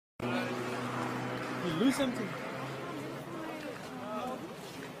Do something.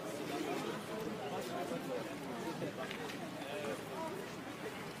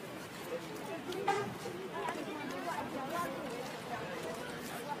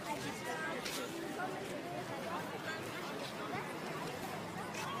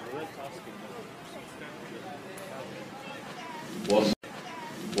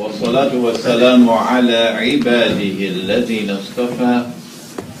 والصلاة والسلام على عباده الذين اصطفى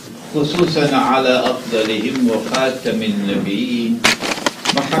خصوصا على أفضلهم وخاتم النبيين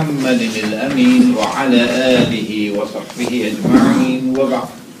محمد الأمين وعلى آله وصحبه أجمعين وبعد.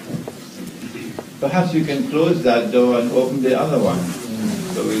 Perhaps you can close that door and open the other one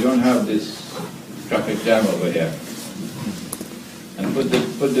so we don't have this traffic jam over here. And put the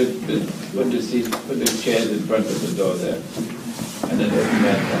chairs in front of the door there. And then open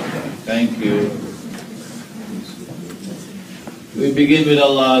that door. Thank you. We begin with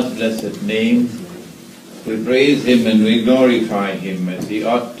Allah's blessed name. We praise Him and we glorify Him as He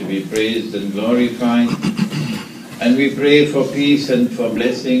ought to be praised and glorified. And we pray for peace and for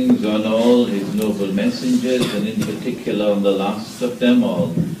blessings on all His noble messengers, and in particular on the last of them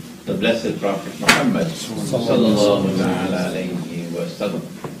all, the blessed Prophet Muhammad sallallahu alayhi wa sallam.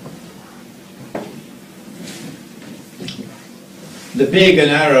 The pagan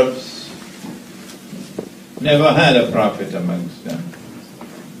Arabs never had a prophet amongst them.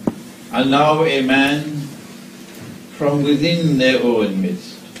 And now a man from within their own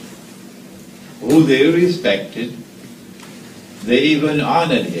midst, who they respected, they even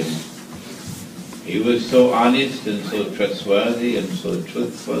honored him. He was so honest and so trustworthy and so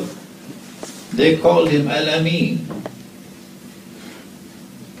truthful. They called him Al-Amin.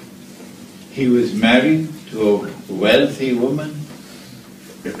 He was married to a wealthy woman,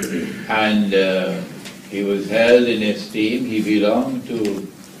 and he was held in esteem. He belonged to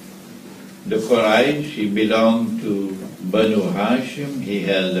the Quraysh, he belonged to Banu Hashim, he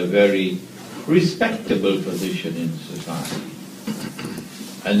held a very respectable position in society.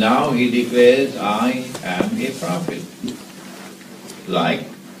 And now he declares, I am a prophet, like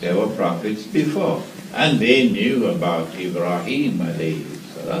there were prophets before. And they knew about Ibrahim alayhi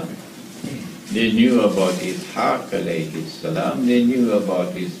salam. They knew about Ishaq alayhi salam. They knew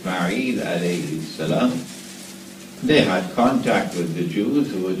about Ismail alayhi salam. They had contact with the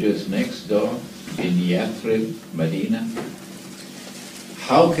Jews who were just next door in Yathrib, Medina.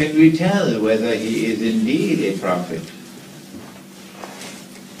 How can we tell whether he is indeed a prophet?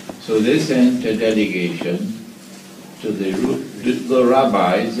 So they sent a delegation to the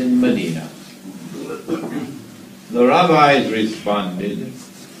rabbis in Medina. The rabbis responded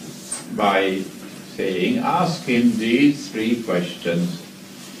by saying, ask him these three questions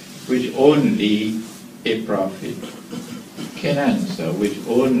which only a prophet can answer, which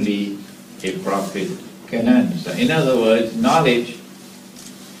only a prophet can answer. In other words, knowledge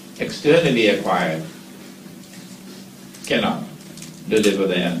externally acquired cannot deliver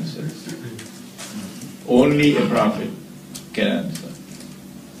the answers. Only a prophet can answer.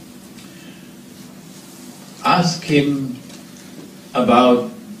 Ask him about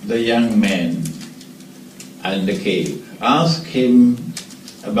the young man and the cave. Ask him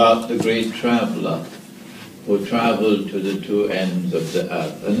about the great traveler who traveled to the two ends of the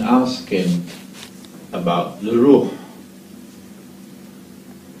earth, and ask him about the Ruh.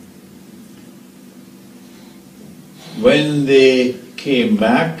 When they came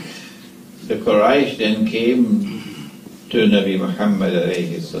back, the Quraysh then came to Nabi Muhammad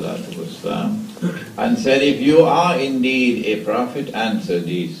alayhi salatu wasalam and said, if you are indeed a prophet, answer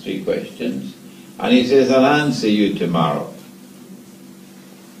these three questions. And he says, I'll answer you tomorrow.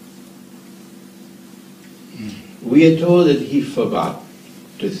 We are told that he forgot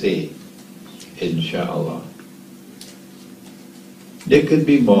to say, Insha'Allah. There could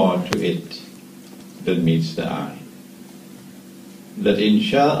be more to it than meets the eye. That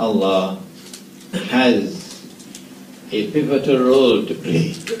Insha'Allah has a pivotal role to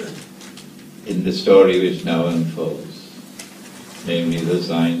play in the story which now unfolds, namely the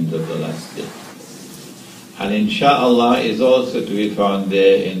signs of the last day. And Insha'Allah is also to be found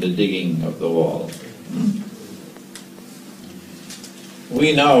there in the digging of the wall.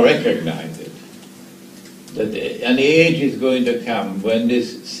 We now recognize it, that an age is going to come when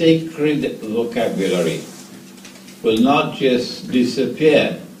this sacred vocabulary will not just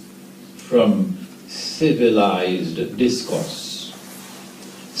disappear from civilized discourse,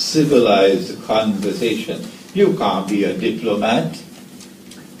 civilized conversation. You can't be a diplomat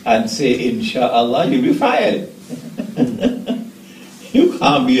and say, Insha'Allah, you'll be fired. You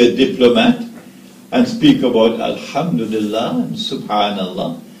can't be a diplomat and speak about Alhamdulillah and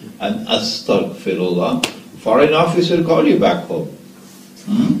Subhanallah and astaghfirullah, foreign office will call you back home.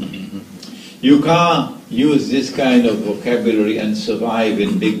 You can't use this kind of vocabulary and survive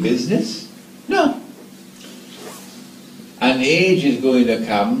in big business. No. An age is going to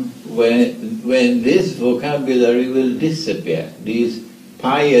come when this vocabulary will disappear. These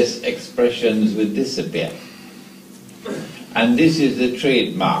pious expressions will disappear. And this is the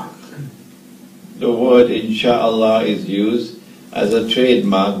trademark. The word insha'Allah is used as a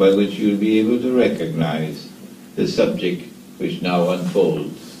trademark by which you'll be able to recognize the subject which now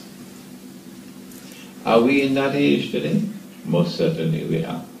unfolds. Are we in that age today? Most certainly we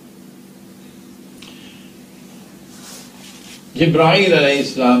are. Jibreel alayhi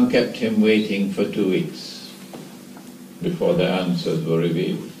salam kept him waiting for 2 weeks before the answers were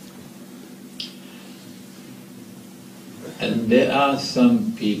revealed. And there are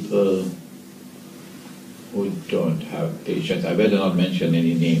some people who don't have patience. I better not mention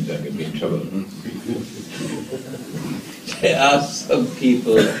any names, I could be in trouble. There are some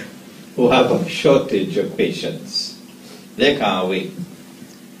people who have a shortage of patience. They can't wait.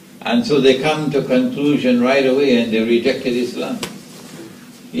 And so they come to conclusion right away and they rejected Islam.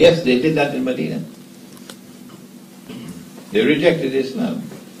 Yes, they did that in Medina. They rejected Islam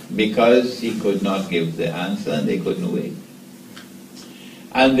because he could not give the answer and they couldn't wait.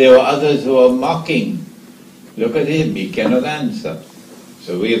 And there were others who were mocking. Look at him, he cannot answer.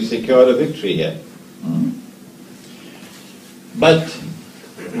 So we have secured a victory here. But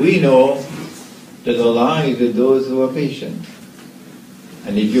we know that Allah is with those who are patient.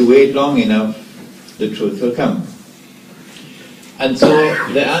 And if you wait long enough, the truth will come. And so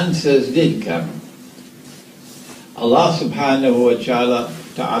the answers did come. Allah subhanahu wa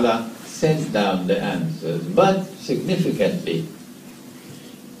ta'ala sent down the answers, but significantly,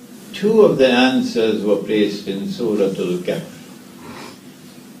 2 of the answers were placed in Surah Al-Kahf.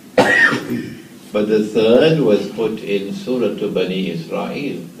 But the 3rd was put in Surah Bani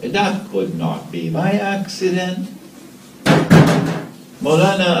Israel. That could not be by accident.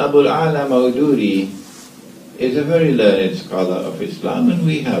 Maulana Abul Ala Maududi is a very learned scholar of Islam, and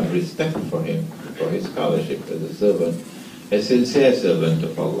we have respect for him, for his scholarship as a servant, a sincere servant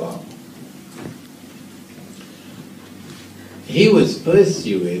of Allah. He was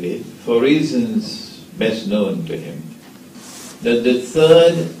persuaded, for reasons best known to him, that the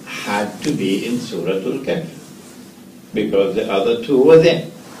 3rd had to be in Surah Al-Kahf, because the other 2 were there.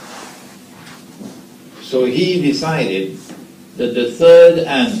 So he decided that the 3rd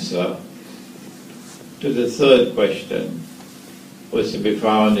answer to the 3rd question was to be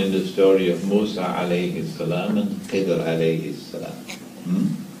found in the story of Musa alayhi salam and Khidr alayhi salam.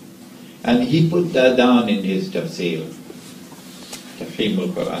 And he put that down in his tafsir, Tafhim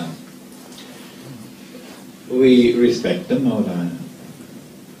al-Quran. We respect the Maulana.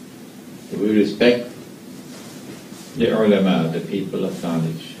 We respect the ulama, the people of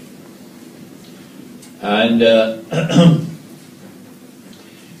knowledge. And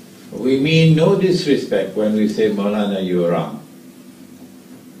we mean no disrespect when we say, Maulana, you are wrong.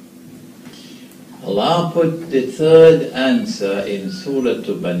 Allah put the 3rd answer in Surah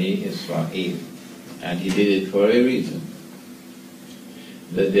Bani Israel, and He did it for a reason.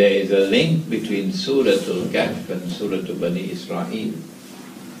 That there is a link between Surah Al-Kahf and Surah Bani Israel.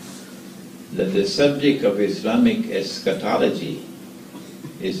 That the subject of Islamic eschatology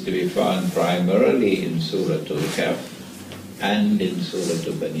is to be found primarily in Surah Al-Kahf and in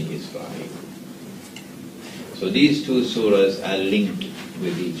Surah Bani Israel. So these 2 surahs are linked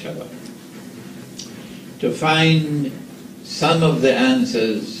with each other. To find some of the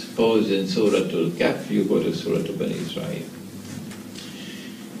answers posed in Surah Al-Kahf, you go to Surah Bani Israel.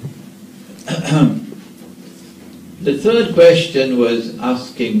 The 3rd question was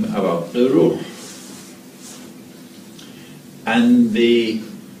asking about the ruh. And the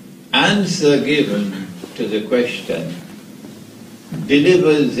answer given to the question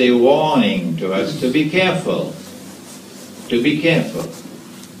delivers a warning to us to be careful. To be careful.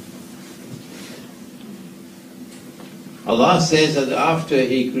 Allah says that after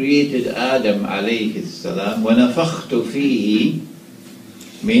He created Adam alayhi salam, وَنَفَخْتُ فِيهِ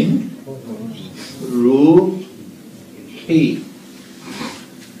مِنْ ruhi.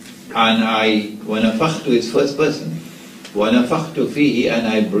 And وَنَفَخْتُ is first person. وَنَفَخْتُ فِيهِ, and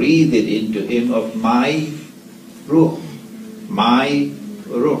I breathed into him of my ruh. My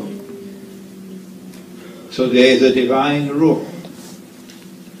ruh. So there is a divine ruh.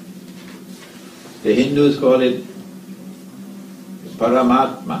 The Hindus call it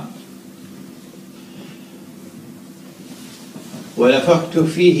Paramatma. وَنَفَخْتُ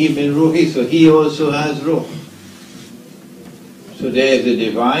فِيهِ مِنْ ruhi, so he also has ruh. So there is a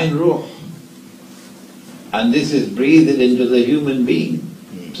divine ruh, and this is breathed into the human being.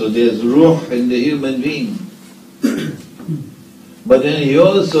 So there's ruh in the human being. But then he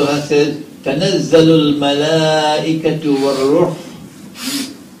also has said, تَنَزَّلُ الْمَلَائِكَةُ وَالرُّحُ,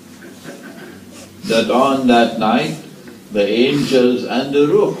 that on that night the angels and the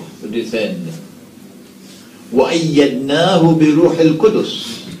ruh descend. وَأَيَّدْنَاهُ بِرُوحِ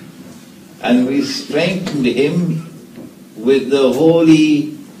الْقُدُسِ, and we strengthened him with the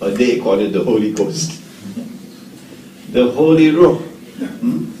holy, or they call it the Holy Ghost, the Holy Ruh,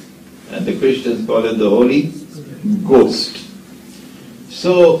 and the Christians call it the Holy Ghost.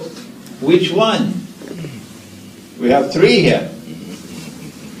 So, which one? We have three here.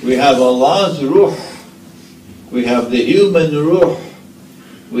 We have Allah's Ruh, we have the human Ruh,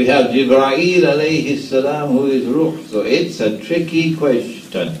 we have Jibreel alayhi salam who is Ruh. So it's a tricky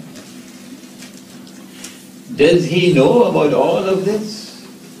question. Does he know about all of this?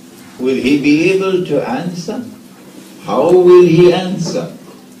 Will he be able to answer? How will he answer?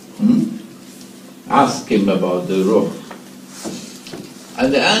 Ask him about the Ruh.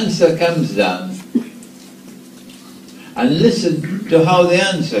 And the answer comes down. And listen to how the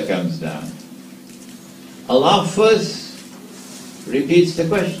answer comes down. Allah first repeats the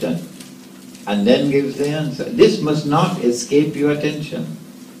question and then gives the answer. This must not escape your attention.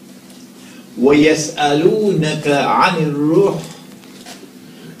 وَيَسْأَلُونَكَ عَنِ الرُّوحِ,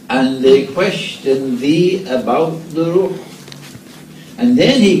 and they question thee about the Ruh. And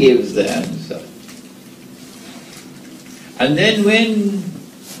then he gives the answer. And then when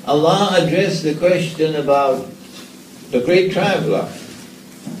Allah addressed the question about the great traveler,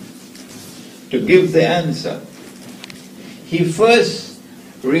 to give the answer, he first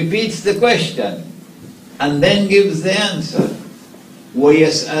repeats the question and then gives the answer.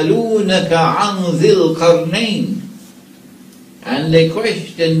 وَيَسْأَلُونَكَ عَنْ ذِي الْقَرْنَيْنِ, and they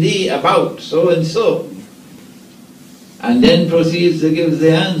question thee about so and so, and then proceeds to give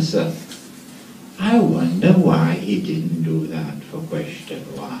the answer. I wonder why he didn't do that for question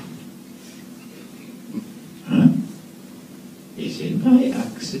 1. Is it by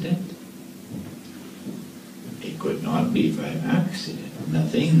accident? It could not be by accident.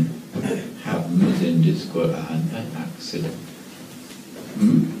 Nothing happens in this Quran by accident.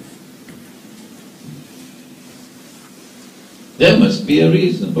 There must be a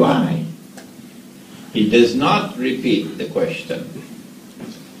reason why he does not repeat the question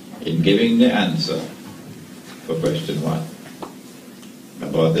in giving the answer for question 1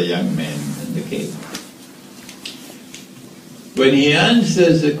 about the young men and the king. When he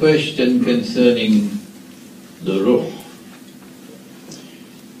answers the question concerning the Ruh,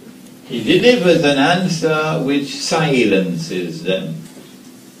 he delivers an answer which silences them.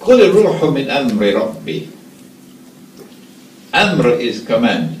 قُلِ الرُّوحُ مِنْ أَمْرِ رَبِّي. Amr is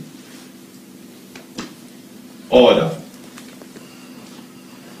command, order.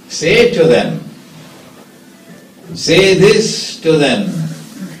 Say to them, say this to them,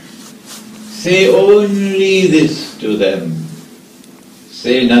 say only this to them,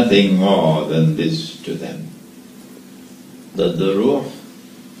 say nothing more than this to them. That the Ruh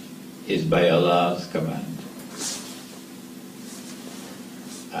is by Allah's command.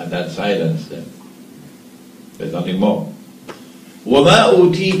 And that silenced them. There's nothing more. وَمَا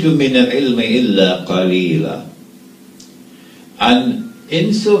أُوتِيتُ مِنَ الْعِلْمِ إِلَّا قَلِيلًا. And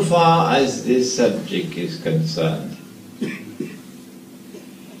insofar as this subject is concerned,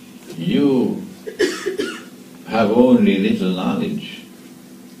 you have only little knowledge.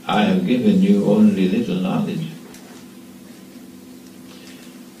 I have given you only little knowledge.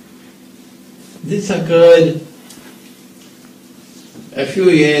 This occurred a few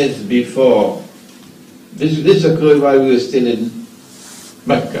years before. This occurred while we were still in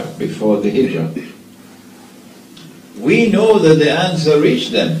Mecca, before the Hijrah. We know that the answer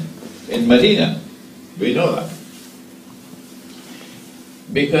reached them in Medina. We know that.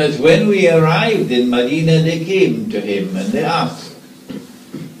 Because when we arrived in Medina, they came to him and they asked,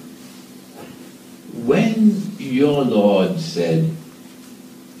 when your Lord said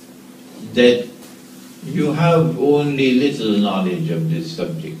that you have only little knowledge of this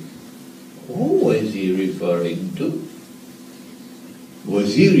subject, who was he referring to?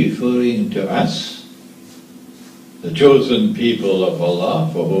 Was he referring to us, the chosen people of Allah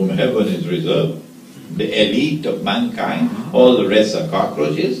for whom heaven is reserved, the elite of mankind, all the rest are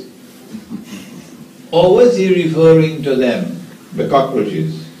cockroaches? Or was he referring to them, the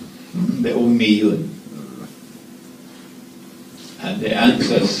cockroaches, the ummiyun? And the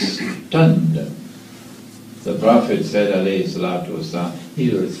answer stunned them. The Prophet said, alayhi salatu wasalam,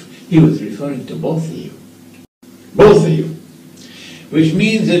 he was referring to both of you. Both of you. Which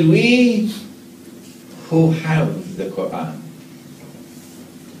means that we who have the Quran,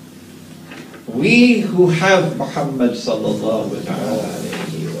 we who have Muhammad sallallahu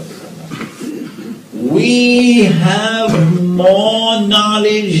alayhi wa sallam, we have more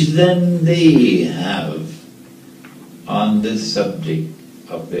knowledge than they have on this subject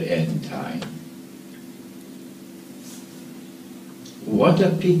of the end time. What a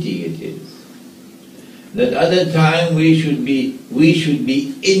pity it is that other time we should be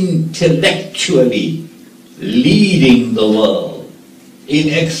intellectually leading the world in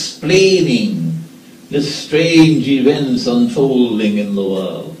explaining the strange events unfolding in the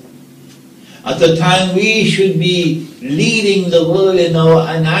world. At the time we should be leading the world in our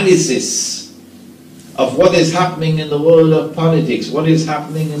analysis of what is happening in the world of politics, what is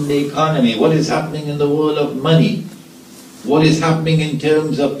happening in the economy, what is happening in the world of money, what is happening in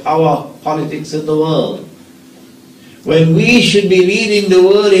terms of power politics in the world. When we should be leading the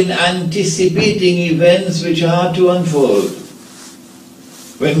world in anticipating events which are to unfold.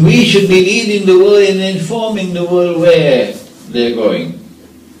 When we should be leading the world in informing the world where they're going.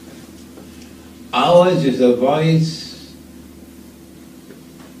 Ours is a voice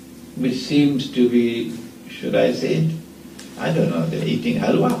which seems to be, should I say it? I don't know, they're eating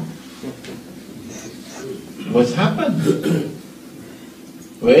halwa. What's happened?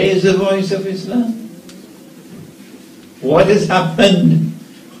 Where is the voice of Islam? What has happened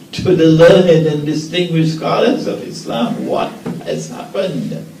to the learned and distinguished scholars of Islam? What has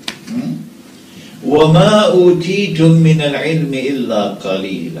happened? وَمَا أُوتِيتُم مِّنَ الْعِلْمِ إِلَّا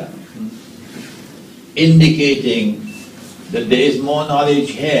قَلِيلًا, indicating that there is more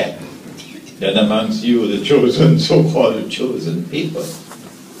knowledge here than amongst you, the chosen, so-called chosen people.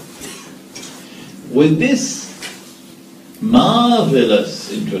 With this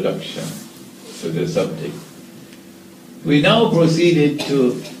marvelous introduction to the subject, we now proceeded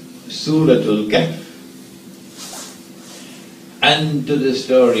to Suratul Kahf and to the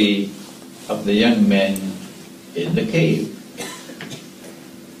story of the young men in the cave.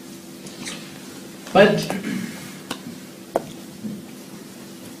 But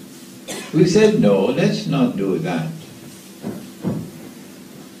we said, no, let's not do that.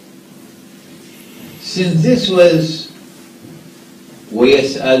 Since this was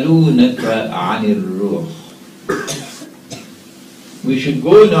وَيَسْأَلُونَكَ عَنِ الرُّوحِ, we should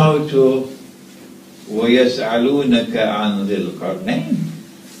go now to وَيَسْأَلُونَكَ عَنْ ذِي الْقَرْنَيْنِ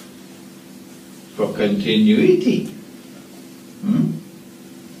for continuity.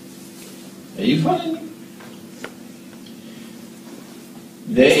 Are you following me?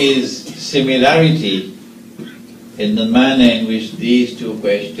 There is similarity in the manner in which these two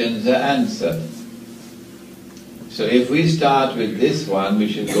questions are answered. So if we start with this one, we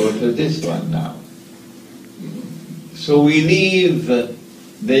should go to this one now. So we leave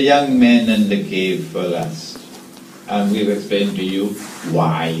the young men in the cave for last. And we've explained to you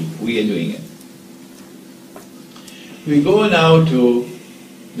why we are doing it. We go now to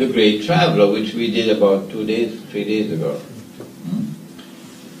the great traveler, which we did about 3 days ago.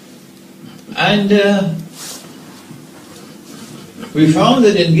 And we found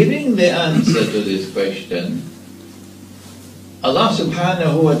that in giving the answer to this question, Allah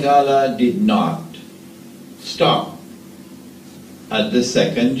subhanahu wa ta'ala did not stop at the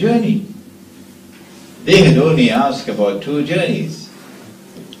second journey. They had only asked about 2 journeys,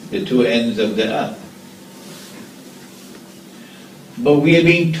 the 2 ends of the earth. But we are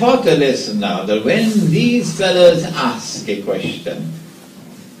being taught a lesson now that when these fellows ask a question,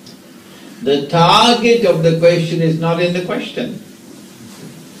 the target of the question is not in the question.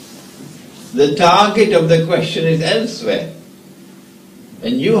 The target of the question is elsewhere.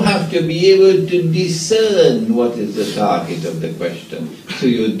 And you have to be able to discern what is the target of the question. So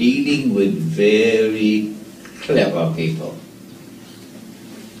you're dealing with very clever people.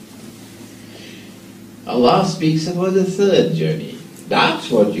 Allah speaks about the 3rd journey.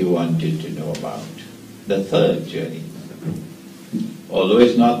 That's what you wanted to know about, the 3rd journey. Although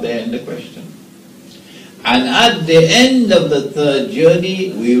it's not there in the question. And at the end of the 3rd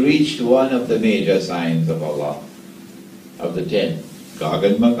journey, we reached one of the major signs of Allah, of the 10, Gog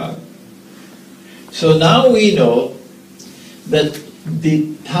and Magog. So now we know that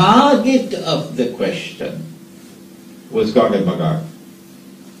the target of the question was Gog and Magog,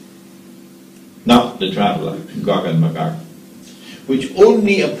 not the traveler, Gog and Magog, which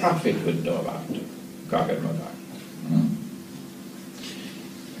only a prophet would know about, Gog and Magog.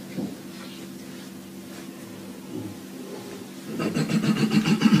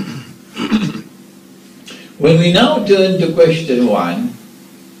 When we now turn to question 1,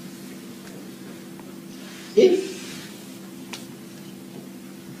 if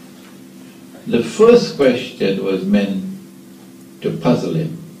The first question was meant to puzzle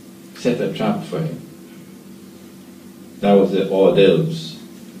him, set a trap for him. That was the hors d'oeuvres.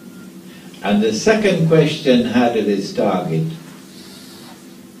 And the second question had at its target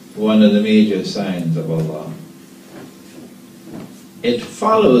one of the major signs of Allah. It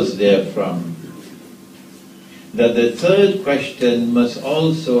follows therefrom that the third question must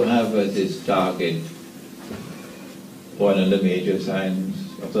also have as its target one of the major signs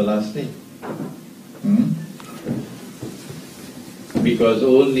of the last day. Because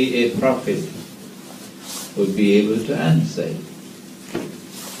only a prophet would be able to answer it.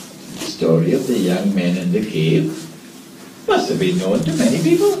 The story of the young men in the cave must have been known to many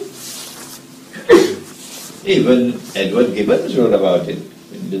people. Even Edward Gibbons wrote about it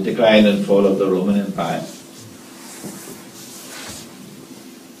in The Decline and Fall of the Roman Empire.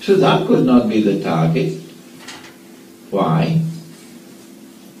 So that could not be the target. Why?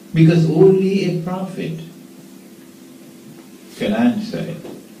 Because only a prophet can answer it.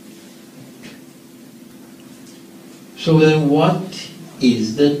 So then what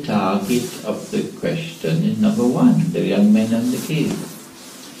is the target of the question in number one, the young men in the cave?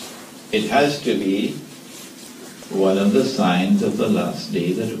 It has to be one of the signs of the last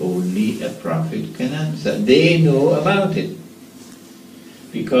day that only a prophet can answer. They know about it,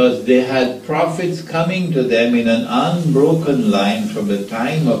 because they had prophets coming to them in an unbroken line from the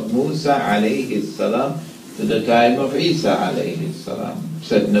time of Musa alayhi salam to the time of Isa alayhi salam,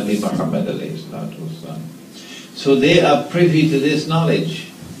 said Nabi Muhammad alayhi salatu wasalam. So they are privy to this knowledge,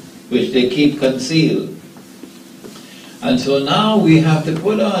 which they keep concealed. And so now we have to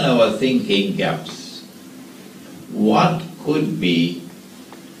put on our thinking caps. What could be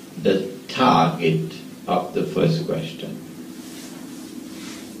the target of the first question?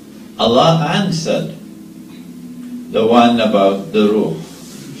 Allah answered the one about the Ruh.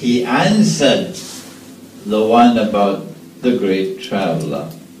 He answered the one about the great traveler.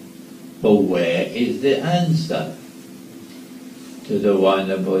 But where is the answer to the one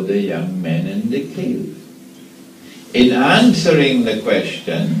about the young men in the cave? In answering the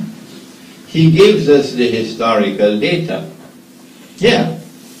question, he gives us the historical data. Yeah,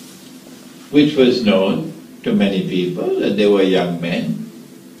 which was known to many people, that they were young men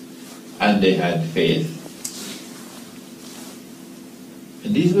and they had faith.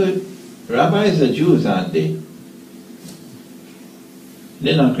 And these were rabbis or Jews, aren't they?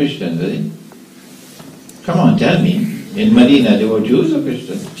 They're not Christians, are they? Come on, tell me. In Medina, they were Jews or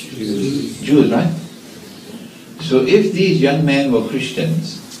Christians? Jews, right? So if these young men were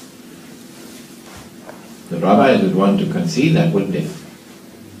Christians, the rabbis would want to conceal that, wouldn't they?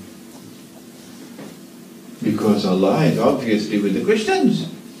 Because Allah is obviously with the Christians.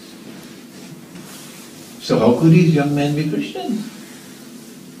 So how could these young men be Christians?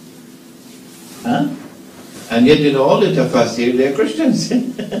 Huh? And yet in all the tafsir they are Christians.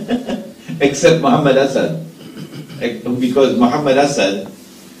 Except Muhammad Asad. Because Muhammad Asad,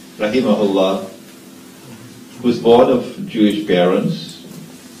 rahimahullah, was born of Jewish parents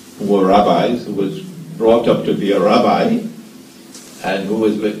who were rabbis, who was brought up to be a rabbi, and who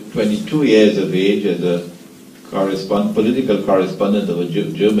was 22 years of age as a political correspondent of a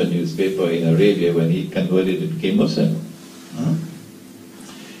German newspaper in Arabia when he converted and became Muslim.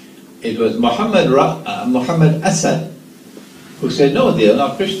 It was Muhammad Asad who said, no, they are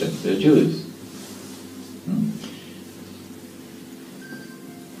not Christians, they're Jews.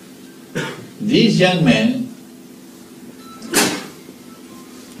 These young men,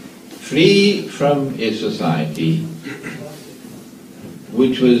 free from a society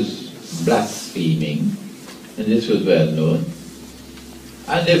which was blaspheming, and this was well known,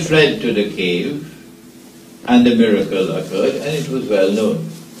 and they fled to the cave, and the miracle occurred, and it was well known.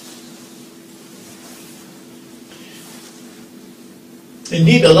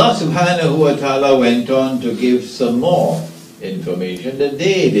 Indeed, Allah subhanahu wa ta'ala went on to give some more information that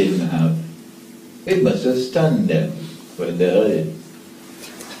they didn't have. It must have stunned them when they heard it.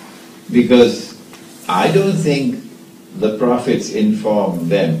 Because I don't think the prophets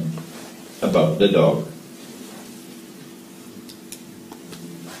informed them about the dog.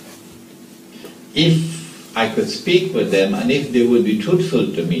 If I could speak with them and if they would be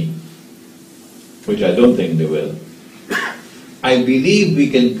truthful to me, which I don't think they will, I believe we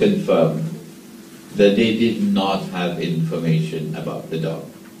can confirm that they did not have information about the dog.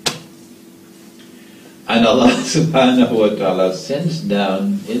 And Allah subhanahu wa ta'ala sends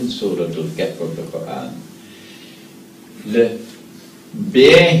down in Surah Al-Kahf of the Quran the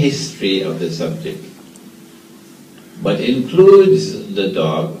bare history of the subject, but includes the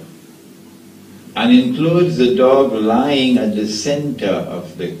dog and includes the dog lying at the center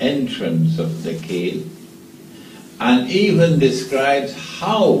of the entrance of the cave, and even describes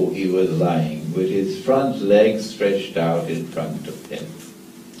how he was lying with his front legs stretched out in front of him.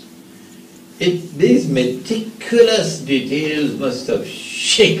 These meticulous details must have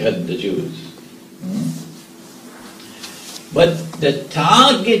shaken the Jews. But the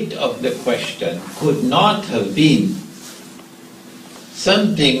target of the question could not have been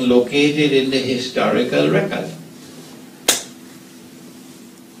something located in the historical record.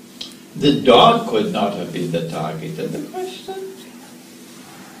 The dog could not have been the target of the question.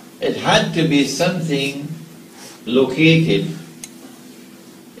 It had to be something located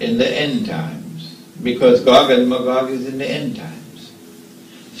in the end times, because Gog and Magog is in the end times.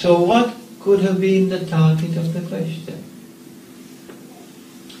 So what could have been the target of the question?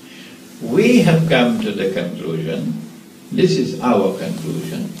 We have come to the conclusion, this is our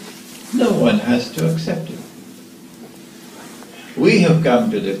conclusion, no one has to accept it. We have come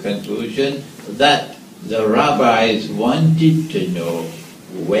to the conclusion that the rabbis wanted to know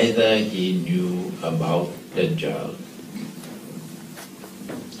whether he knew about Dajjal.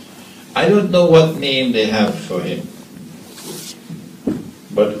 I don't know what name they have for him,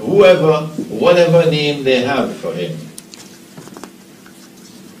 but whatever name they have for him,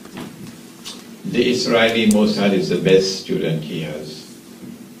 the Israeli Mossad is the best student he has.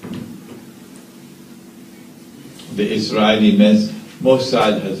 The Israeli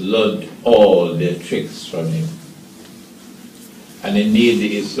Mossad has learned all their tricks from him. And indeed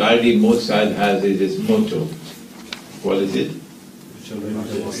the Israeli Mossad has his motto. What is it?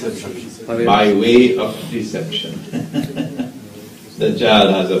 By way of deception. Dajjal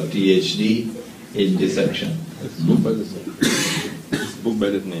has a PhD in deception. It's book by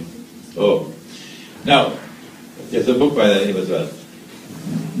that name. Oh. Now, there's a book by that name as well.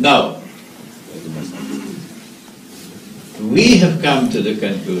 Now, we have come to the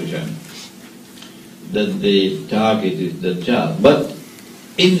conclusion that the target is Dajjal. But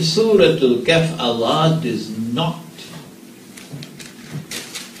in Surah Al-Kahf, Allah does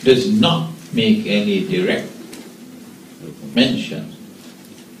not make any direct mention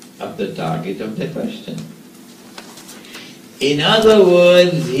of the target of the question. In other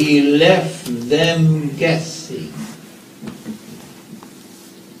words, he left them guessing.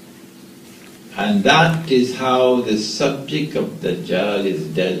 And that is how the subject of Dajjal is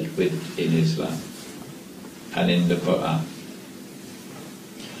dealt with in Islam and in the Quran.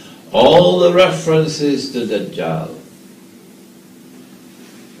 All the references to Dajjal,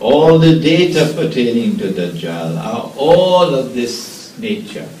 all the data pertaining to Dajjal are all of this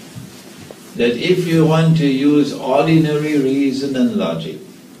nature. That if you want to use ordinary reason and logic,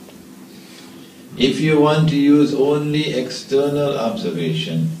 if you want to use only external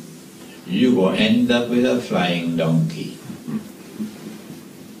observation, you will end up with a flying donkey.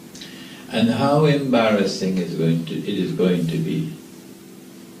 And how embarrassing it is going to be.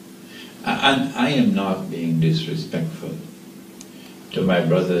 And I am not being disrespectful to my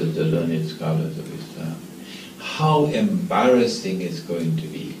brothers, the learned scholars of Islam. How embarrassing it's going to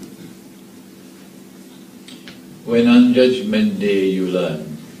be when on Judgment Day you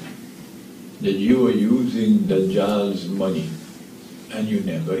learn that you were using Dajjal's money and you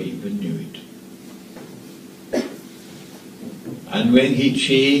never even knew it. And when he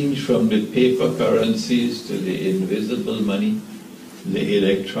changed from the paper currencies to the invisible money, the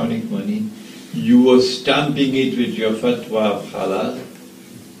electronic money, you were stamping it with your fatwa of halal,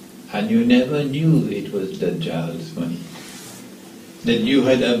 and you never knew it was Dajjal's money. That you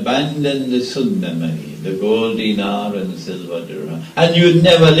had abandoned the sunnah money, the gold dinar and silver dirham, and you'd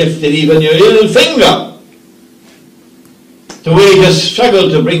never lifted even your little finger to where you just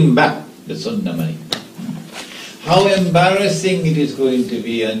struggled to bring back the sunnah money. How embarrassing it is going to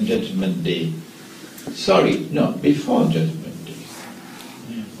be on Judgment Day. Sorry, no, before Judgment Day.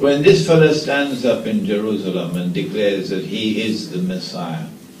 When this fellow stands up in Jerusalem and declares that he is the Messiah,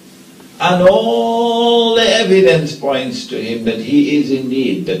 and all the evidence points to him that he is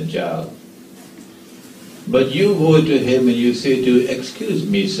indeed Dajjal. But you go to him and you say to, excuse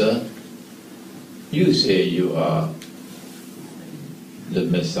me, sir, you say you are the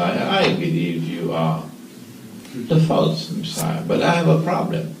Messiah. I believe you are the false Messiah, but I have a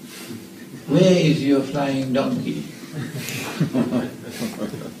problem. Where is your flying donkey?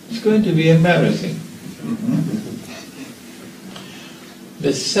 It's going to be embarrassing.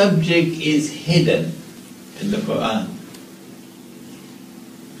 The subject is hidden in the Quran.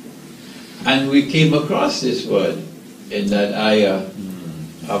 And we came across this word in that ayah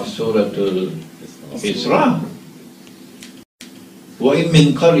of Surah Al-Isra. وَإِن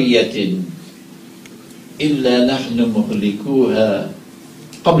مِّن قَرْيَةٍ إلا نحن مهلكوها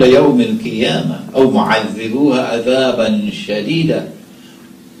قبل يوم القيامة أو معذبوها عذابا شديدا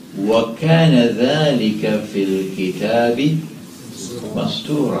وكان ذلك في الكتاب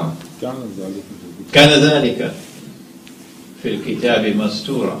مسطورا. كان ذلك في الكتاب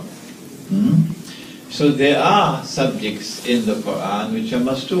مسطورا. So there are subjects in the Quran which are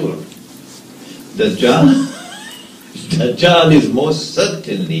mastur. Dajjal is most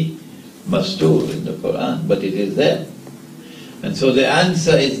certainly mastur in the Quran, but it is there. And so the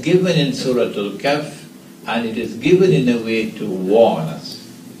answer is given in Surah Al-Kahf, and it is given in a way to warn us.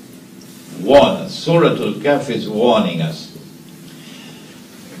 Warn us. Surah Al-Kahf is warning us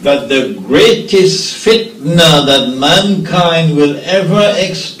that the greatest fitna that mankind will ever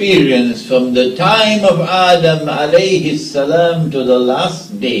experience from the time of Adam alayhi salam to the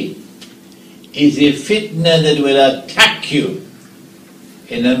last day is a fitna that will attack you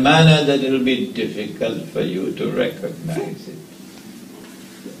in a manner that it will be difficult for you to recognize it.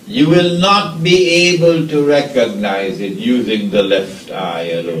 You will not be able to recognize it using the left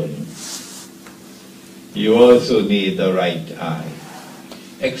eye alone. You also need the right eye.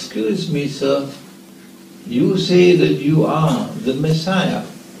 Excuse me, sir, you say that you are the Messiah.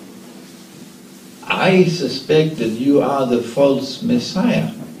 I suspect that you are the false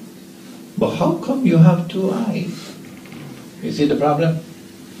Messiah. But how come you have two eyes? You see the problem?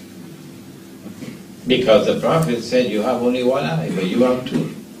 Because the Prophet said you have only one eye, but you have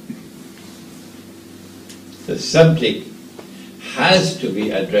two. The subject has to be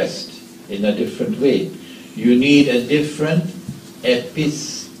addressed in a different way. You need a different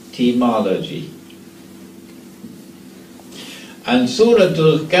epistemology. And Surah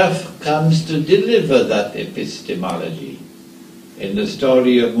Al-Kahf comes to deliver that epistemology in the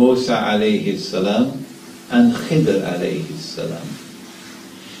story of Musa alayhi salam and Khidr alayhi salam.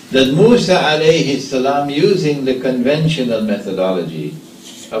 That Musa alayhi salam, using the conventional methodology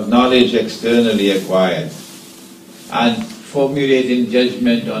of knowledge externally acquired and formulating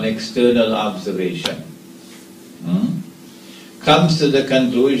judgment on external observation, comes to the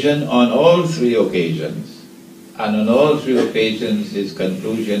conclusion on all three occasions, and on all three occasions his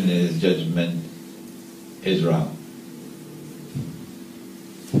conclusion and his judgment is wrong.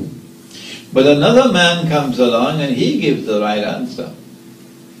 But another man comes along and he gives the right answer.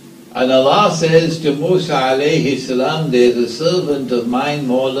 And Allah says to Musa alayhi salam, there is a servant of mine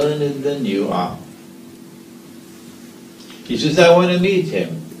more learned than you are. He says, I want to meet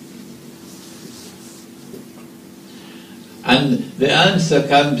him. And the answer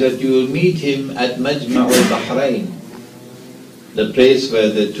comes that you will meet him at Majma' al-Bahrain, the place where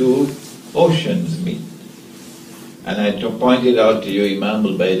the two oceans meet. And I pointed out to you Imam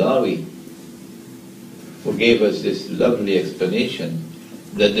al-Baydawi, who gave us this lovely explanation,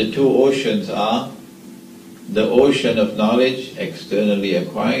 that the two oceans are the ocean of knowledge externally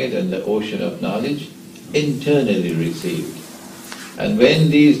acquired and the ocean of knowledge internally received. And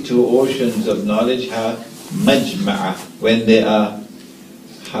when these two oceans of knowledge have majma'a, when they are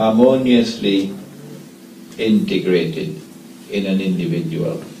harmoniously integrated in an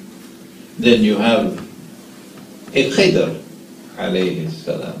individual, then you have a Khidr alayhi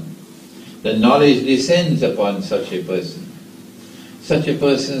salam. The knowledge descends upon such a person. Such a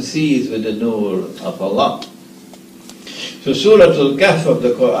person sees with the nur of Allah. So Surah Al-Kahf of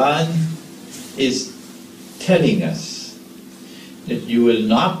the Quran is telling us that you will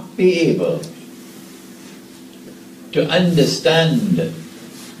not be able to understand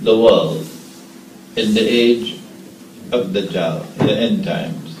the world in the age of Dajjal, in the end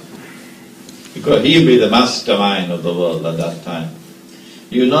times. Because he'll be the mastermind of the world at that time.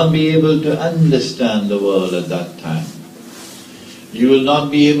 You will not be able to understand the world at that time. You will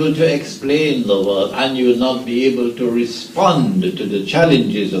not be able to explain the world, and you will not be able to respond to the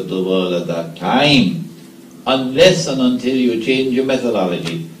challenges of the world at that time, unless and until you change your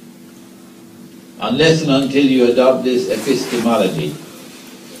methodology. Unless and until you adopt this epistemology,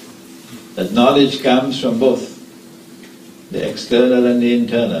 that knowledge comes from both the external and the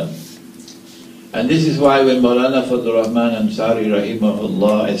internal. And this is why when Maulana Fadlur Rahman Ansari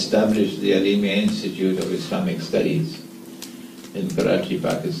rahimahullah established the Alimia Institute of Islamic Studies in Karachi,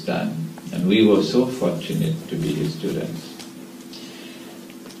 Pakistan, and we were so fortunate to be his students,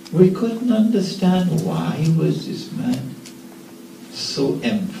 we couldn't understand why was this man so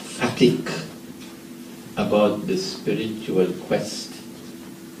emphatic about the spiritual quest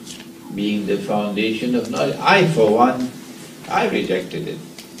being the foundation of knowledge. I, for one, I rejected it.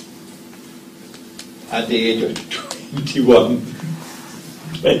 At the age of 21,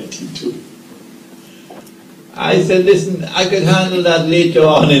 22. I said, listen, I could handle that later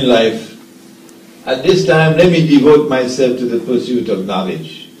on in life. At this time, let me devote myself to the pursuit of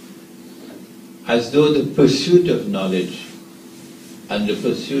knowledge. As though the pursuit of knowledge and the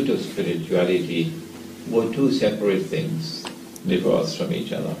pursuit of spirituality were two separate things, divorced from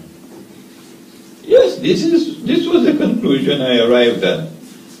each other. Yes, this was the conclusion I arrived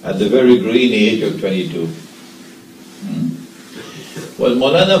at the very green age of 22. What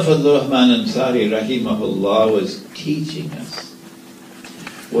Maulana Fadlur-Rahman Ansari rahimahullah was teaching us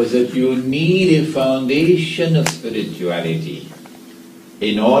was that you need a foundation of spirituality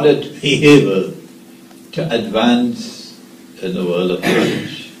in order to be able to advance in the world of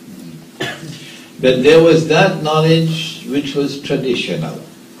knowledge. That there was that knowledge which was traditional.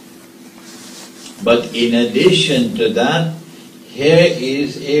 But in addition to that, here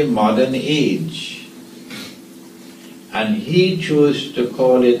is a modern age. And he chose to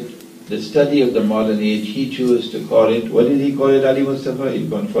call it, the study of the modern age, he chose to call it, what did he call it, Ali Mustafa? He's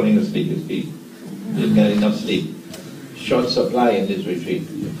gone falling asleep, you speak. Didn't get enough sleep. Short supply in this retreat.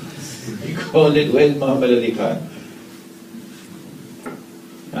 He called it, where's Muhammad Ali Khan?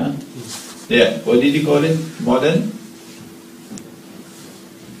 Huh? Yeah, what did he call it? Modern?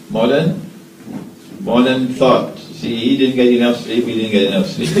 Modern thought. See, he didn't get enough sleep, he didn't get enough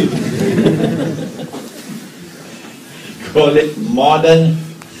sleep. Call it modern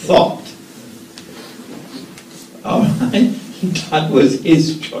thought. All right? That was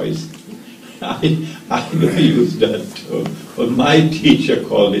his choice. I don't use that term, but my teacher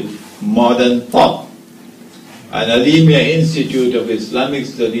called it modern thought. An Alimia Institute of Islamic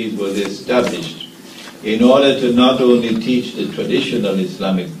Studies was established in order to not only teach the traditional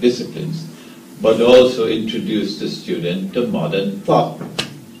Islamic disciplines, but also introduce the student to modern thought.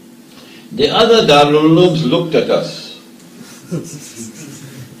 The other Darul Ulooms looked at us.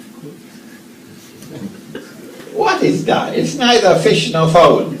 What is that? It's neither fish nor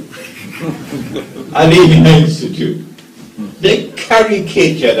fowl. Alimia Institute. They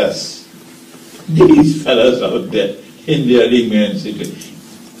caricatured us. These fellows out there in the Alimia Institute.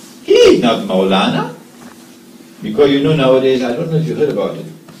 He is not Maulana. Because you know nowadays, I don't know if you heard about it.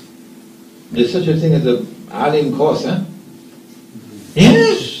 There's such a thing as a Alim course, huh?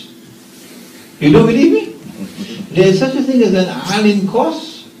 Yes. You don't believe me? There's such a thing as an Alim course.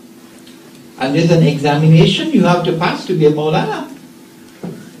 And there's an examination you have to pass to be a Maulana.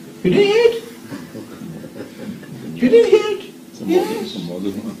 You didn't hear it? You didn't hear it? Yes.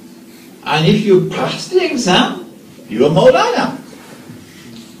 And if you pass the exam, you're a Maulana.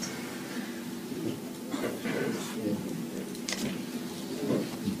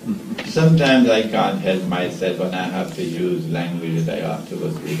 Sometimes I can't help myself and I have to use language that I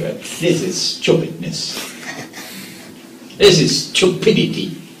afterwards regret. This is stupidness. This is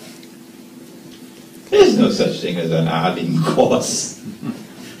stupidity. There's no such thing as an Alim course.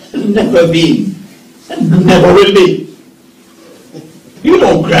 Never been. And never will be. You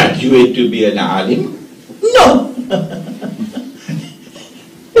don't graduate to be an Alim. No.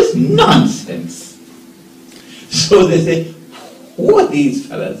 It's nonsense. So they say, who are these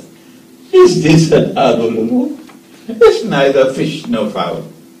fellas? Is this an Darul Uloom? It's neither fish nor fowl.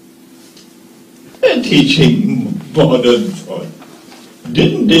 They're teaching modern thought.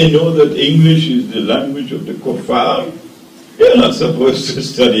 Didn't they know that English is the language of the kuffar? You're not supposed to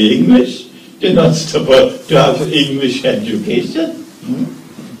study English. You're not supposed to have English education.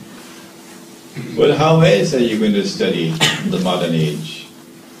 Well, how else are you going to study the modern age?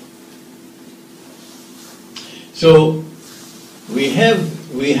 So, we have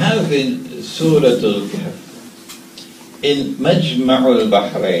in Surah Al-Kahf, in Majma'ul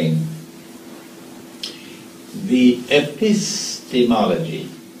Bahrain, the epistemology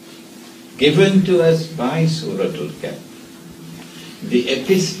given to us by Surah Al-Kahf,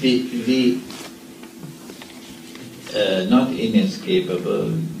 not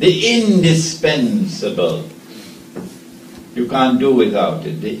inescapable, the indispensable, you can't do without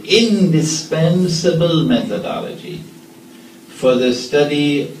it, the indispensable methodology for the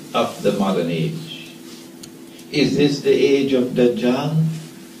study of the modern age. Is this the age of Dajjal?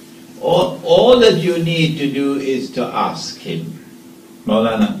 All that you need to do is to ask him,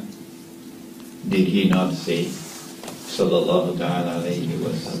 Maulana, did he not say, sallallahu ta'ala alayhi wa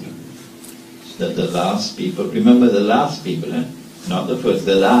sallam, that the last people, remember the last people, not the first,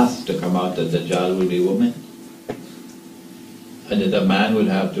 the last to come out of Dajjal will be women. And that a man will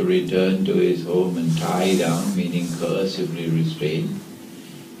have to return to his home and tie down, meaning coercively restrain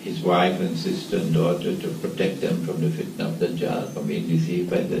his wife and sister and daughter to protect them from the fitna of Dajjal, from being deceived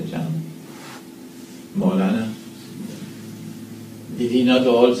by Dajjal. Maulana, did he not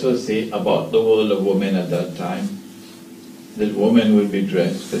also say about the world of women at that time, that women will be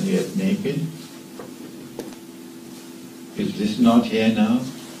dressed and yet naked? Is this not here now?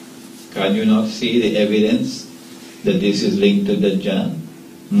 Can you not see the evidence that this is linked to Dajjal?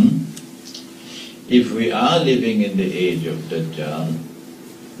 If we are living in the age of Dajjal,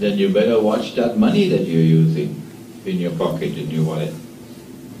 then you better watch that money that you're using in your pocket, in your wallet.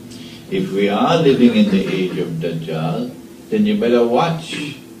 If we are living in the age of Dajjal, then you better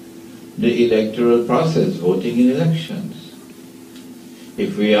watch the electoral process, voting in elections.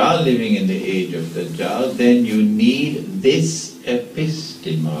 If we are living in the age of Dajjal, then you need this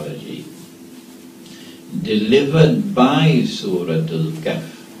epistemology delivered by Surah Al-Kahf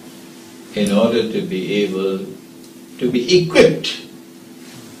in order to be able to be equipped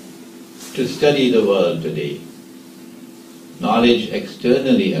to study the world today. Knowledge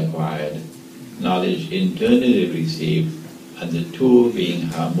externally acquired, knowledge internally received, and the two being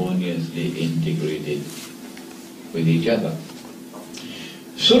harmoniously integrated with each other.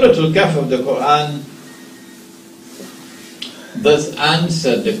 Surah Al-Kahf of the Quran thus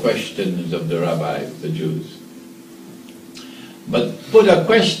answered the questions of the rabbis, the Jews, but put a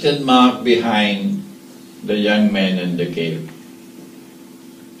question mark behind the young men in the cave.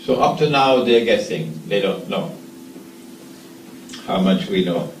 So up to now they're guessing, they don't know how much we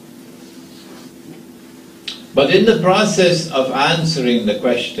know. But in the process of answering the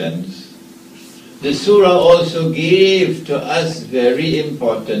questions, the surah also gave to us very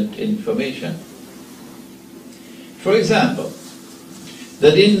important information. For example,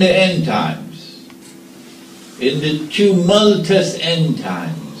 that in the end times, in the tumultuous end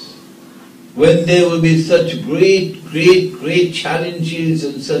times, when there will be such great challenges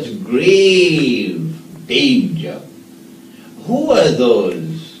and such grave danger, who are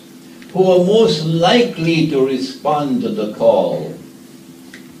those who are most likely to respond to the call?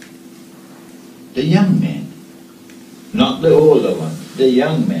 The young men, not the older ones, the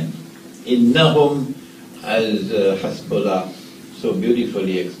young men. Innahum, as Hasbullah so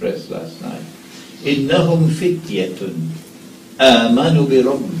beautifully expressed last night, Innahum fityatun amanu bi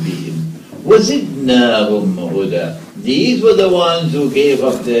rabbihim wazidnahum huda. These were the ones who gave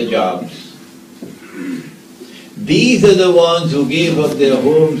up their jobs. These are the ones who gave up their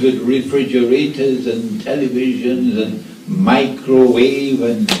homes with refrigerators and televisions and microwave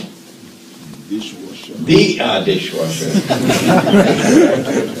and dishwasher. Dishwasher.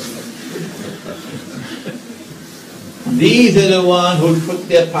 These are the ones who put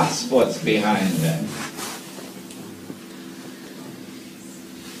their passports behind them.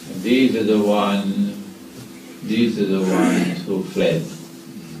 And these are the ones who fled,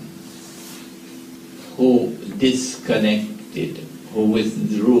 who disconnected, who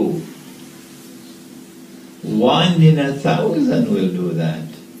withdrew. 1 in 1,000 will do that.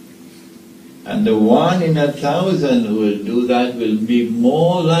 And the 1 in 1,000 who will do that will be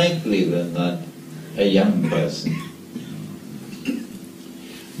more likely than not a young person.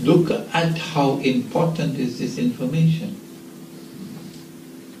 Look at how important is this information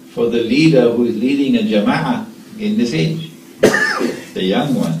for the leader who is leading a jama'ah in this age, the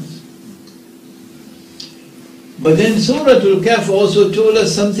young ones. But then Surah Al-Kahf also told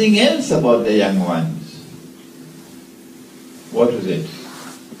us something else about the young ones. What was it?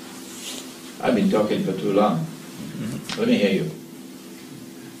 I've been talking for too long. Let me hear you.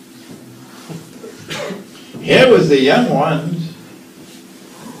 Here was the young ones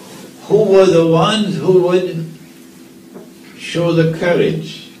who were the ones who would show the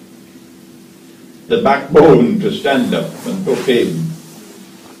courage, the backbone to stand up and proclaim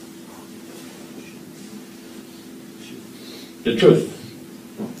the truth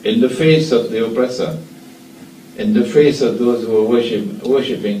in the face of the oppressor, in the face of those who are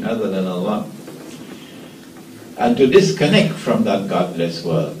worshipping other than Allah, and to disconnect from that godless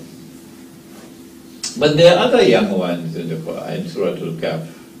world. But there are other young ones in the Quran, in Surah Al-Kahf.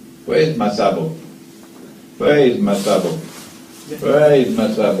 Where is Masabo? Where is Masabo? Where is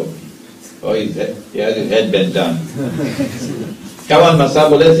Masabo? Oh, he has his head bent down. Come on,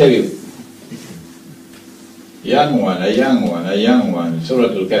 Masabo, let's hear you. Young one, a young one, a young one. Surah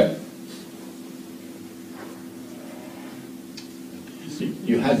Al-Kahf.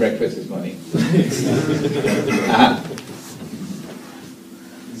 You had breakfast this morning.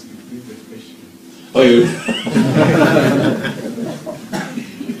 Oh, you.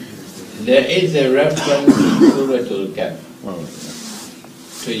 There is a reference in Surah Al-Kahf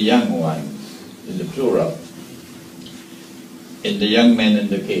to young ones, in the plural, in the young men in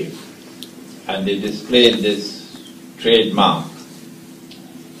the cave. And they displayed this trademark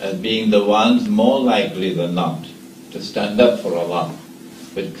as being the ones more likely than not to stand up for Allah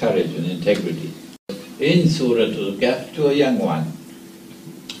with courage and integrity. In Surah Al-Kahf to a young one.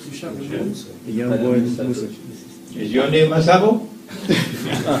 The young boy, Musa. Is your name Masabo?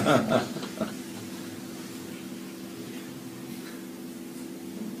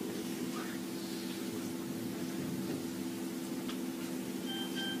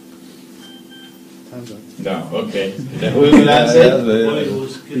 No, okay. Then who will answer?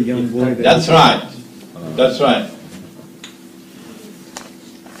 The young boy. That's right. That's right.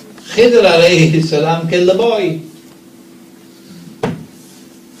 Khidr alayhi salam killed the boy.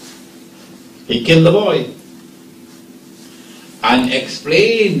 He killed the boy and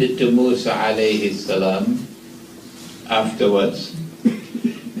explained to Musa alayhi salam afterwards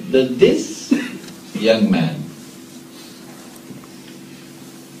that this young man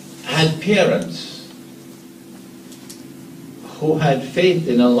had parents who had faith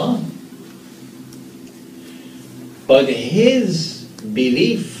in Allah, but his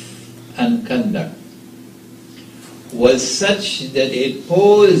belief and conduct was such that it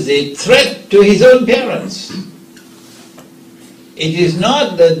posed a threat to his own parents. It is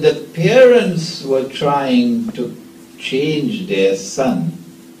not that the parents were trying to change their son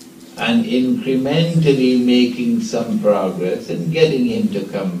and incrementally making some progress and getting him to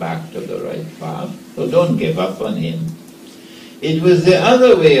come back to the right path. So don't give up on him. It was the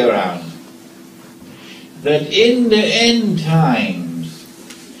other way around, that in the end times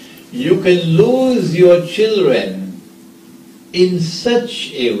you can lose your children in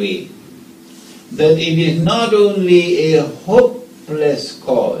such a way that it is not only a hopeless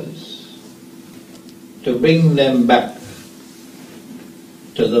cause to bring them back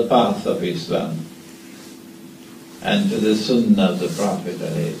to the path of Islam and to the Sunnah of the Prophet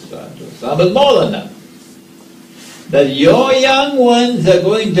ﷺ, but more than that, that your young ones are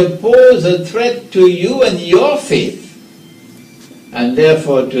going to pose a threat to you and your faith, and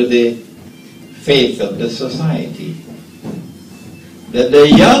therefore to the faith of the society. That the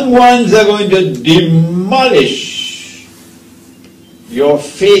young ones are going to demolish your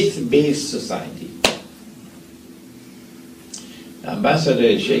faith-based society. The ambassador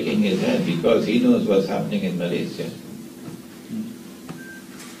is shaking his head because he knows what's happening in Malaysia.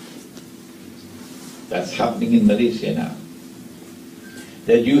 That's happening in Malaysia now.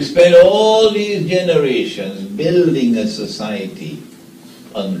 That you spend all these generations building a society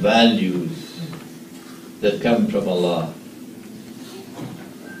on values that come from Allah.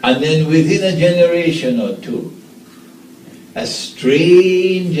 And then within a generation or two, a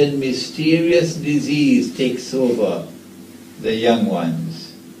strange and mysterious disease takes over the young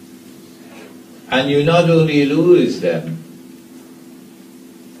ones. And you not only lose them,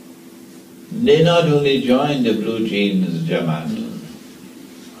 they not only join the Blue Jeans Jamaat,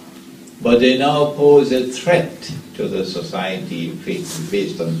 but they now pose a threat to the society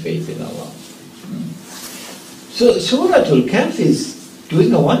based on faith in Allah. So Surah Al-Kahf is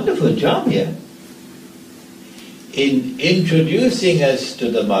doing a wonderful job here in introducing us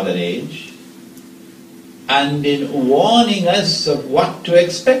to the modern age and in warning us of what to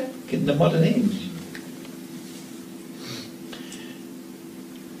expect in the modern age.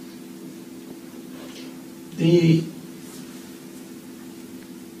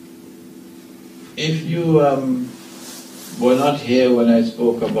 If you were not here when I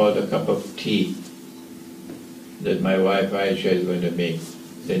spoke about a cup of tea that my wife Aisha is going to make,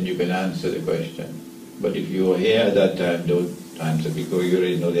 then you can answer the question. But if you were here at that time, don't answer because you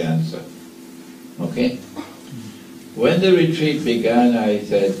already know the answer. Okay? When the retreat began, I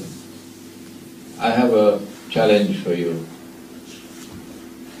said, I have a challenge for you.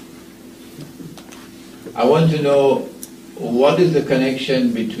 I want to know what is the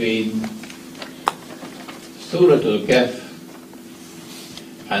connection between Surah Al-Kahf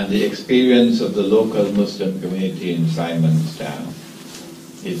and the experience of the local Muslim community in Simon's Town.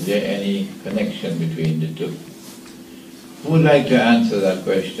 Is there any connection between the two? Who would like to answer that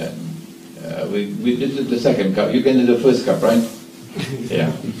question? This is the second cup. You can do the first cup, right?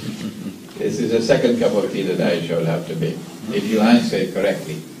 Yeah. This is the second cup of tea that I shall have to make, if you answer it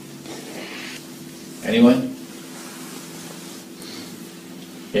correctly. Anyone?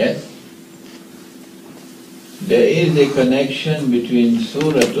 Yes? There is a connection between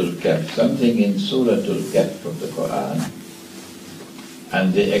Surah Al-Kahf, something in Surah Al-Kahf of the Quran,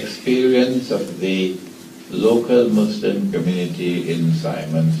 and the experience of the local Muslim community in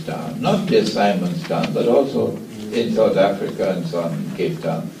Simon's Town. Not just Simon's Town, but also in South Africa and so on, in Cape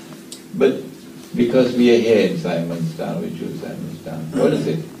Town. But because we are here in Simon's Town, we choose Simon's Town. What is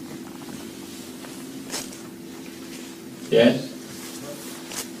it? Yes?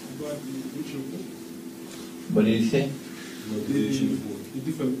 What did he say? The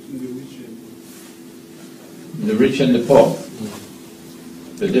difference between the rich and poor. The rich and the poor.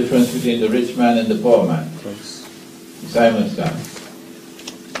 The difference between the rich man and the poor man. Simon's time.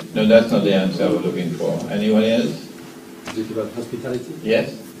 No, that's not the answer I was looking for. Anyone else? Is it about hospitality?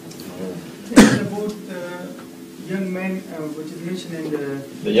 Yes? It's about young men, which is mentioned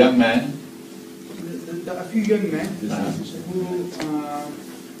in The young man? a few young men who go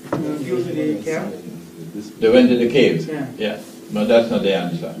to the cave. They went to the cave? Yeah. No, that's not the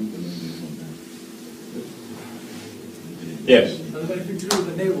answer. Yes? If you drill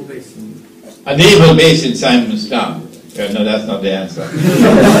the naval base. A naval base in Simon's Town. Yeah, no, that's not the answer.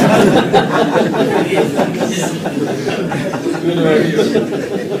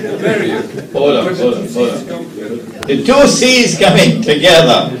 Hold on. The two seas coming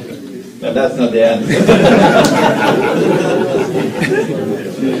together. No, that's not the answer.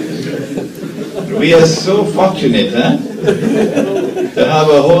 We are so fortunate, huh? To have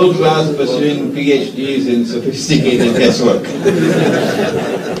a whole class pursuing PhDs in sophisticated guesswork.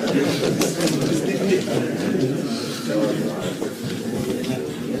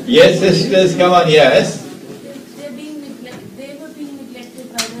 Yes, sisters, come on, yes. They were being neglected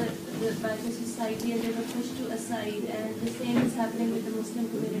by the society, and they were pushed to a side, and the same is happening with the Muslim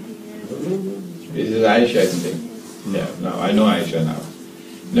community here. This is Aisha, isn't it? Yeah, no, I know Aisha now.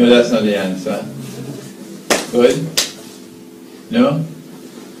 No, that's not the answer. Good? No?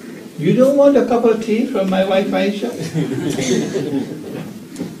 You don't want a cup of tea from my wife Aisha?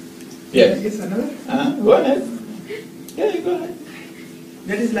 Yes. Yes, another. Go ahead. Yeah, you go ahead.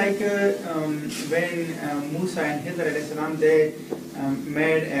 That is like when Musa and Hidr alayhi salam, they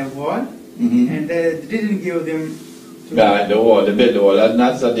made a wall, and they didn't give them to The wall, they built the wall.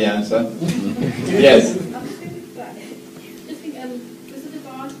 That's not the answer. Yes. Was it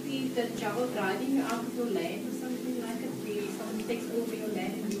about the Java driving you out of your land or something like it? Where someone takes over your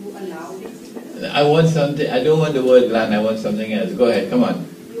land and you allow it? I want something, I don't want the word land, I want something else. Go ahead, come on.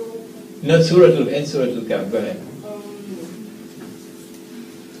 Not Surah Al-Kahf, go ahead.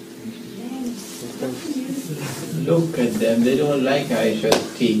 Look at them, they don't like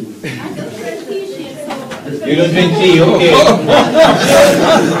Aisha's tea. You don't drink tea, okay.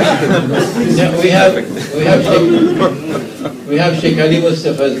 No, we have Sheikh Ali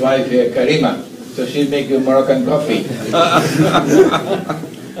Mustafa's wife here, Karima, so she'll make you Moroccan coffee.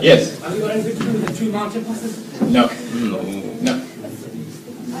 Yes? Have you got anything to do with the two mountain passes? No. I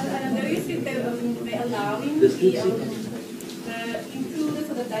know you said they're allowing the intruders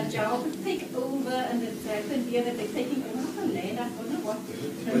or the Dajjal to take over, and it's the idea that they're taking over the land. I don't know what.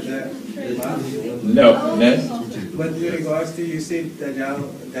 No. Yes? But with regards to, you said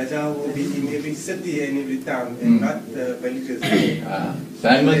Dajjal will be in every city and every town, and not villages.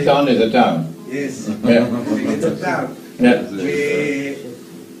 Simon's Town is a town. Yes, Yeah. it's a town Yeah.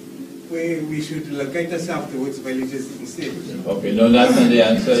 where we should locate ourselves towards villages instead. Okay, no, that's not the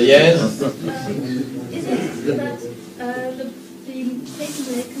answer. Yes? Is it that the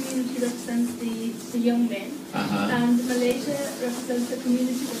Malay community represents the young men, and Malaysia represents the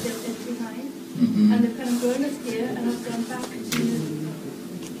community that they've left behind, and they've kind of grown us here and have gone back to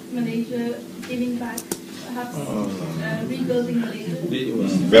Malaysia, giving back, perhaps rebuilding Malaysia.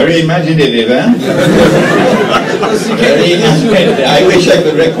 Very imaginative, eh? Very imaginative. I wish I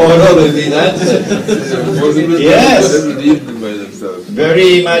could record all of these answers. Yes.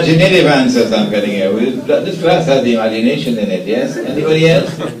 Very imaginative answers I'm getting here. This class has the imagination in it, yes? Anybody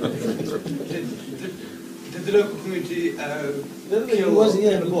else? Did the local community Kill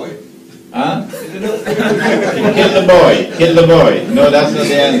the boy. Huh? Kill the boy. No, that's not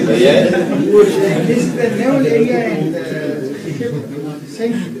the answer, yes? This is the naval area and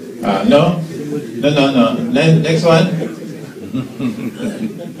same. No. Next one.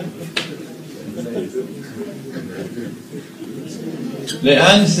 The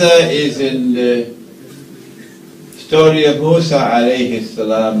answer is in the story of Musa alayhi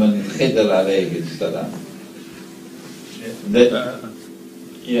salam and Khidr alayhi salam.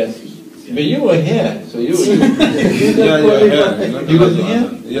 Yes. But you were here, so you Yeah, You wasn't here?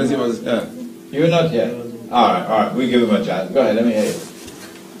 Yes, he was here. You were not here? Alright, we give him a chance. Go ahead, let me hear you.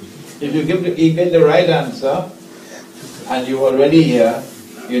 If you get the right answer, and you were already here,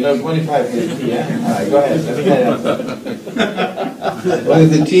 you know 25 years tea, yeah? Alright, go ahead, let me hear the answer. What is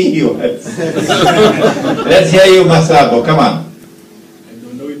the tea you had? Let's hear you, Masabo, come on. I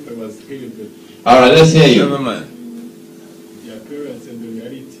don't know if I was here, but Alright, let's hear you. Never mind. the appearance and the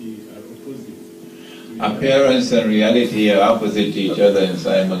reality are opposite. Appearance and reality are opposite to each other in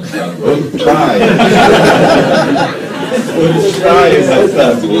Simon's Town. Good try. Good try,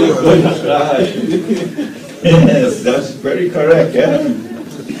 Masabo. Good try. Yes, that's very correct, yeah?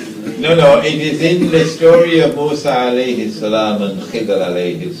 No, it is in the story of Musa alayhi salam and Khidr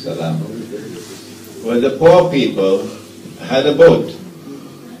alayhi salam. where the poor people had a boat,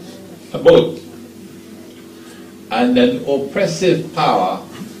 and an oppressive power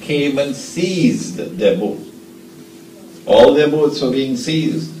came and seized their boat. All their boats were being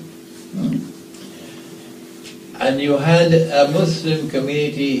seized. And you had a Muslim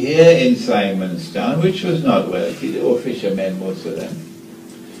community here in Simonstown, which was not wealthy. They were fishermen, most of them.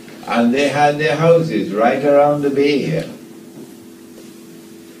 And they had their houses right around the bay here.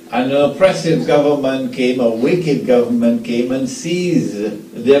 And an oppressive government came, a wicked government came and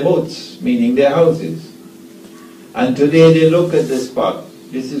seized their boats, meaning their houses. And today they look at the spot.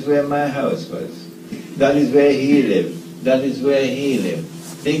 This is where my house was. That is where he lived. That is where he lived.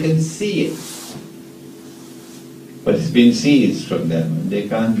 They can see it. But it's been seized from them and they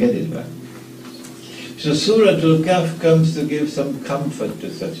can't get it back. So Surah Al-Kahf comes to give some comfort to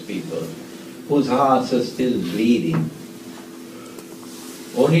such people whose hearts are still bleeding.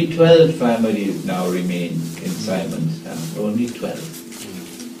 Only 12 families now remain in Simonstown, only 12.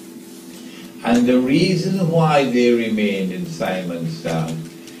 And the reason why they remained in Simonstown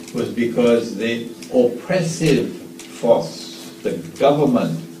was because the oppressive force, the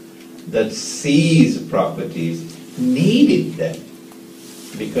government that seized properties, needed them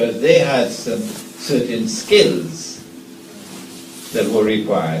because they had some certain skills that were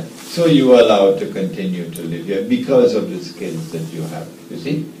required. So you were allowed to continue to live here because of the skills that you have, you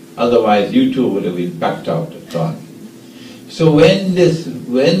see? Otherwise you too would have been packed out and gone. So when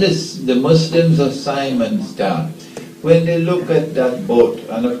the Muslims of Simonstown, when they look at that boat,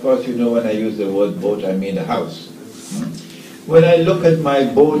 and of course you know when I use the word boat I mean a house. When I look at my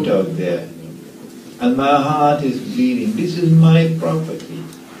boat out there, and my heart is bleeding, this is my property.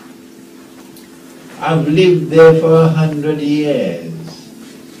 I've lived there for 100 years.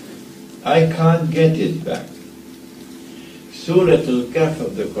 I can't get it back. Surah Al-Kahf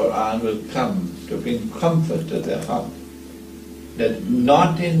of the Quran will come to bring comfort to their heart. That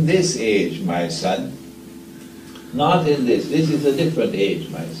not in this age, my son, not in this is a different age,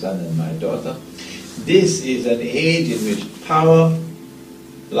 my son and my daughter. This is an age in which power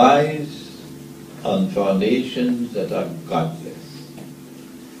lies on foundations that are godless.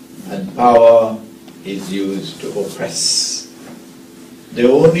 And power is used to oppress. The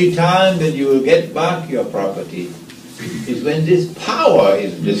only time that you will get back your property is when this power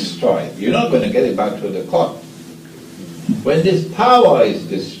is destroyed. You're not going to get it back through the court. When this power is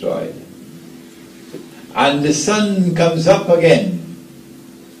destroyed, and the sun comes up again,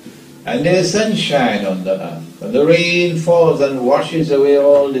 and there's sunshine on the earth, and the rain falls and washes away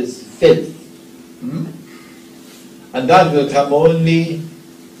all this filth, and that will come only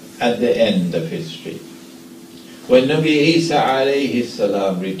at the end of history. When Nabi Isa alayhi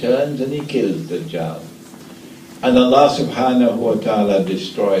salam returns and he kills Dajjal, and Allah subhanahu wa ta'ala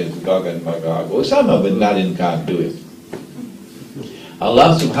destroys Gog and Magog. Osama bin Laden can't do it.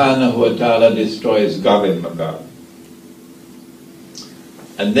 Allah subhanahu wa ta'ala destroys Gog and Magog.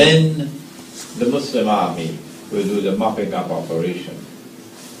 And then the Muslim army will do the mopping up operation.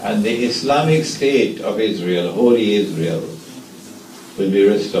 And the Islamic State of Israel, Holy Israel, will be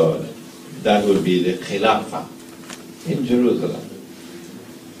restored. That will be the Khilafah in Jerusalem.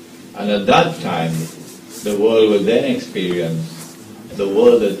 And at that time, the world will then experience the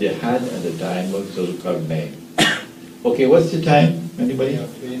world that they had at the time of Zulkarnain. Okay, what's the time? Anybody?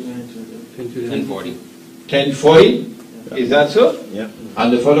 10:40. 10:40? Is that so? Yeah.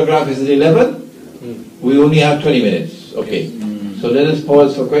 And the photograph is at 11? We only have 20 minutes. Okay. So let us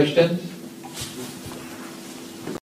pause for questions.